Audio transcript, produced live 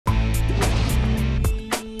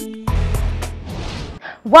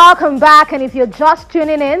Welcome back, and if you're just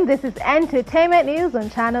tuning in, this is entertainment news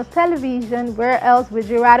on Channels Television. Where else would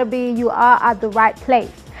you rather be? You are at the right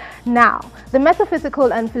place. Now, the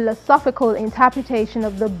metaphysical and philosophical interpretation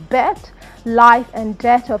of the birth, life and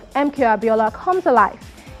death of MKO Abiola comes alive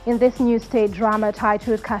in this new state drama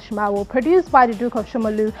titled Kashimawo, produced by the Duke of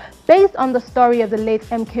Shomolu, based on the story of the late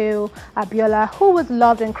MKO Abiola, who was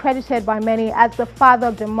loved and credited by many as the father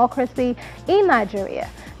of democracy in Nigeria.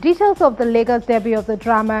 Details of the Lagos debut of the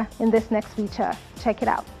drama in this next feature. Check it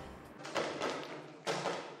out.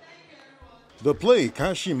 The play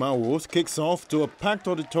Kashimawo kicks off to a packed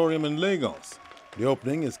auditorium in Lagos. The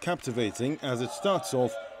opening is captivating as it starts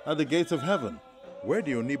off at the gates of heaven, where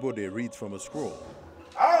the Onibode reads from a scroll.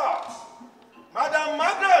 Madam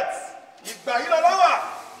Margaret, 12th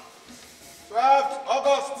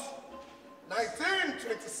August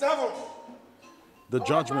 1927. The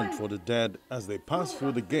judgment for the dead as they pass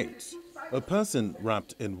through the gates. A person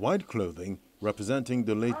wrapped in white clothing, representing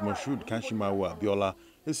the late Moshood Kashimawo Abiola,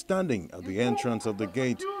 is standing at the entrance of the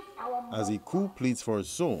gate as Iku pleads for his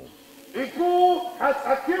soul. Iku has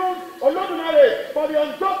accused Olodumare for the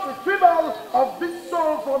unjust retrieval of this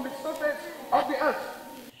soul from the surface of the earth.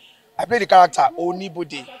 I play the character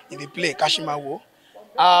Onibode in the play Kashimawo.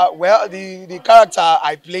 Well, the character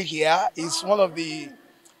I play here is one of the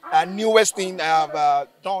newest thing I have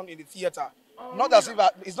done in the theater. Not as if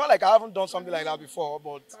it's not like I haven't done something like that before,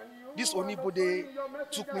 but this Onibode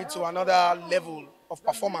took me to another level of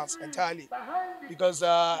performance entirely, because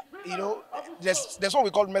you know, there's what we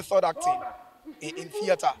call method acting in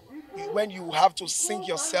theater. When you have to sink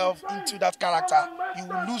yourself into that character, you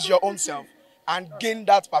will lose your own self and gain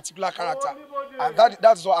that particular character, and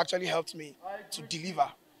that's what actually helped me to deliver.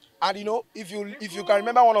 And you know, if you can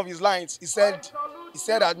remember one of his lines, he said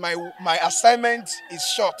that my assignment is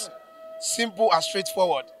short, simple and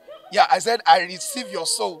straightforward. Yeah, I said I receive your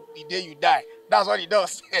soul the day you die. That's what he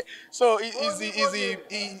does. So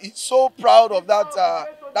he's so proud of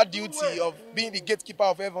that duty of being the gatekeeper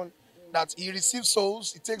of heaven, that he receives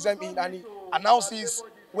souls, he takes them in, and he announces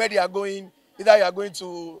where they are going. Either you are going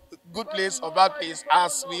to good place or bad place,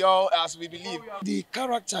 as we believe. The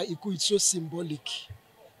character Iku is so symbolic,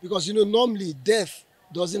 because you know, normally death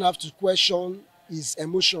doesn't have to question his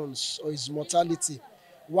emotions or his mortality,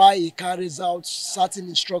 why he carries out certain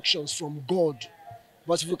instructions from God.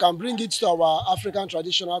 But if we can bring it to our African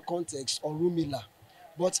traditional context, Orunmila.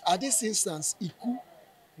 But at this instance, Iku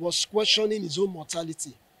was questioning his own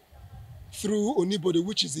mortality through Onibode,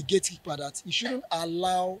 which is the gatekeeper, that he shouldn't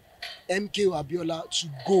allow MKO Abiola to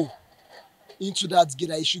go into that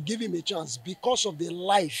gate. He should give him a chance because of the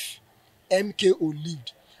life MKO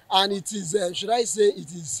lived. And it is, should I say, it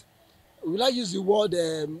is, will I use the word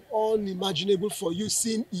unimaginable for you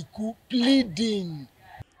seeing Iku pleading.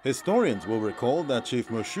 Historians will recall that Chief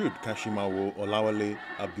Moshood Kashimawo Olawale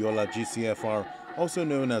Abiola GCFR, also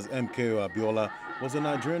known as MKO Abiola, was a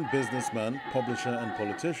Nigerian businessman, publisher and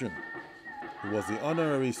politician. He was the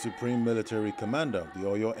honorary supreme military commander of the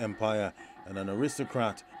Oyo Empire and an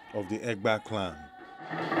aristocrat of the Egba clan.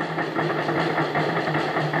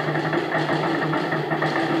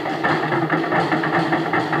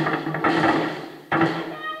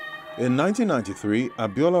 In 1993,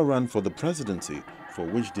 Abiola ran for the presidency, for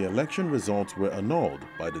which the election results were annulled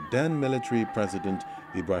by the then military president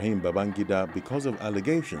Ibrahim Babangida because of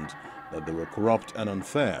allegations that they were corrupt and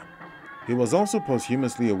unfair. He was also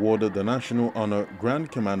posthumously awarded the National Honor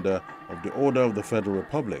Grand Commander of the Order of the Federal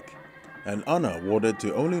Republic, an honor awarded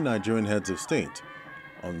to only Nigerian heads of state.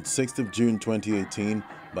 On 6th of June 2018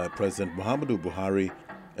 by President Muhammadu Buhari,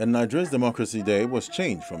 and Nigeria's Democracy Day was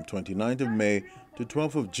changed from 29th of May to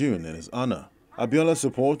 12th of June in his honor. Abiola's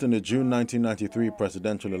support in the June 1993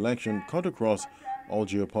 presidential election cut across all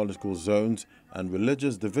geopolitical zones and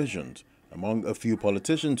religious divisions among a few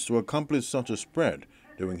politicians to accomplish such a spread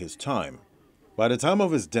during his time. By the time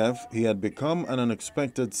of his death, he had become an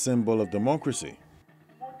unexpected symbol of democracy.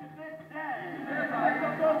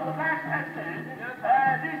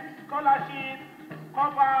 This scholarship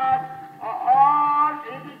covers all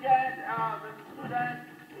indigent students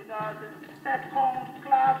in the second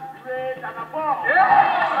class grade and above.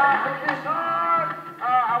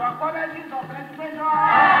 Our colleges of education.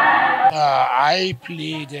 I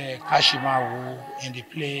played Kashimawo in the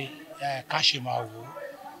play Kashimawo,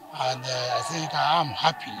 and I think I am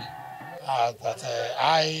happy that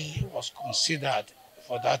I was considered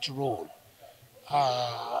for that role.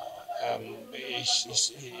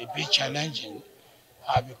 It's a bit challenging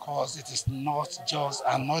because it is not just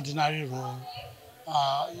an ordinary role.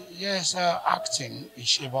 Yes, acting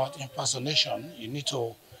is about impersonation. You need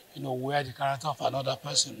to, wear the character of another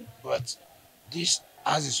person. But this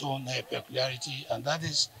has its own peculiarity, and that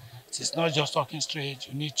is, it's not just talking straight.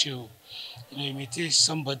 You need to, imitate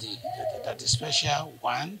somebody that is special.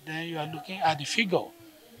 One, then you are looking at the figure,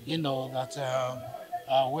 that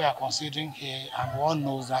we are considering here, and one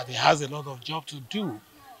knows that he has a lot of job to do,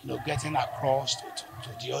 getting across to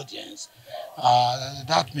the audience.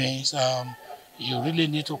 That means you really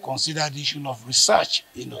need to consider the issue of research,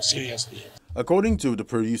 seriously. According to the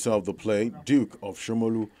producer of the play, Duke of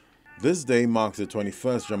Shomolu, this day marks the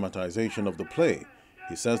 21st dramatization of the play.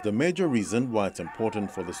 He says the major reason why it's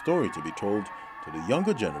important for the story to be told to the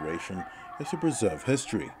younger generation is to preserve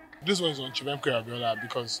history. This one is on Chief MKO Abiola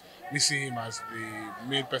because we see him as the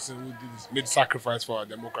main person who made sacrifice for our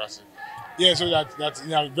democracy. Yeah, so that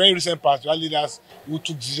in a very recent past, we had leaders who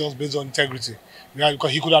took decisions based on integrity.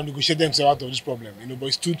 Because he could have negotiated himself out of this problem, but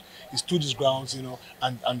he stood his grounds, and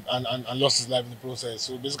lost his life in the process.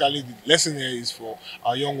 So basically, the lesson here is for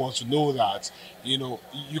our young ones to know that,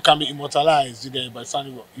 you can be immortalized, by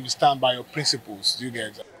standing, you stand by your principles,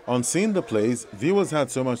 On seeing the plays, viewers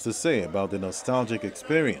had so much to say about the nostalgic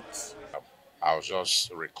experience. I was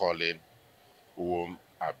just recalling whom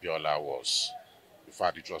Abiola was. In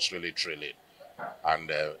fact, it was really thrilling. And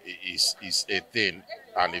it's a thing,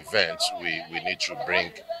 an event we need to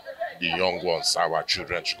bring the young ones, our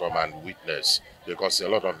children, to come and witness. Because a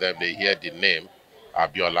lot of them, they hear the name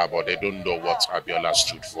Abiola, but they don't know what Abiola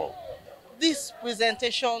stood for. This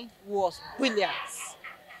presentation was brilliant.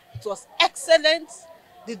 It was excellent.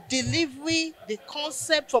 The delivery, the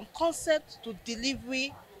concept, from concept to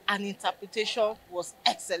delivery and interpretation was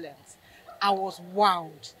excellent. I was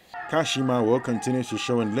wowed. Kashimawo continues to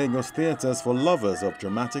show in Lagos theatres for lovers of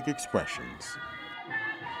dramatic expressions.